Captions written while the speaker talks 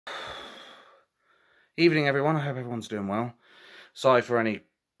Evening, everyone. I hope everyone's doing well. Sorry for any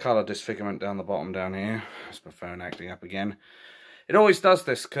colour disfigurement down the bottom down here. It's my phone acting up again. It always does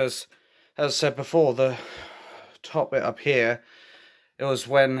this because, as I said before, the top bit up here, it was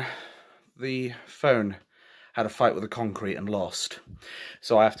when the phone had a fight with the concrete and lost.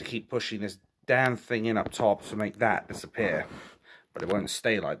 So I have to keep pushing this damn thing in up top to make that disappear. But it won't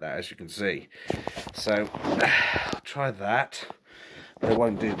stay like that, as you can see. So, I'll try that. But it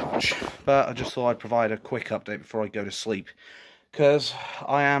won't do much. But I just thought I'd provide a quick update before I go to sleep, because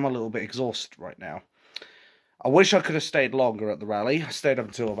I am a little bit exhausted right now. I wish I could have stayed longer at the rally. I stayed up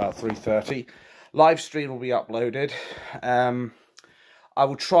until about 3:30. Live stream will be uploaded. I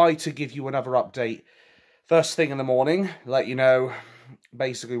will try to give you another update first thing in the morning, let you know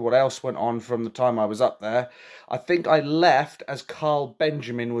basically what else went on from the time I was up there. I think I left as Carl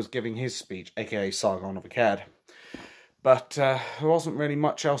Benjamin was giving his speech, aka Sargon of Akkad. But there wasn't really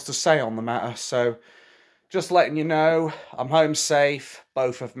much else to say on the matter, so just letting you know, I'm home safe,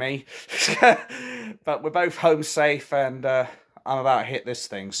 both of me. But we're both home safe, and I'm about to hit this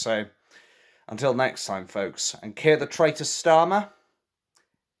thing, so until next time, folks. And Keir the traitor starmer,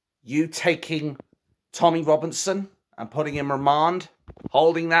 you taking Tommy Robinson and putting him remand,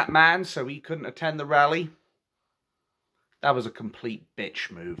 holding that man so he couldn't attend the rally, that was a complete bitch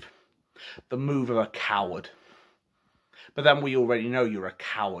move. The move of a coward. But then we already know you're a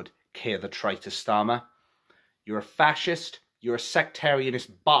coward, Keir the traitor starmer. You're a fascist, you're a sectarianist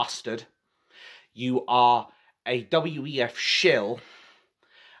bastard, you are a WEF shill,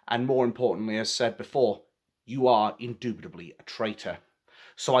 and more importantly, as said before, you are indubitably a traitor.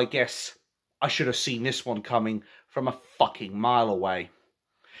 So I guess I should have seen this one coming from a fucking mile away.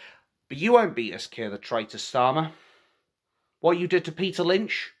 But you won't beat us, Keir the traitor starmer. What you did to Peter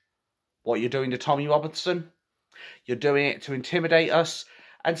Lynch, what you're doing to Tommy Robinson, you're doing it to intimidate us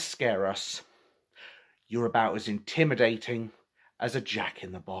and scare us. You're about as intimidating as a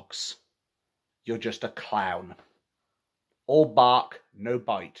jack-in-the-box. You're just a clown. All bark, no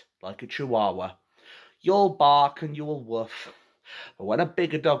bite, like a chihuahua. You'll bark and you'll woof. But when a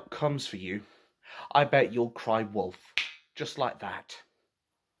bigger dog comes for you, I bet you'll cry wolf, just like that.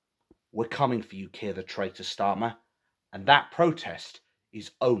 We're coming for you, Keir the traitor starmer, and that protest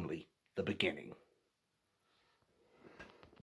is only the beginning.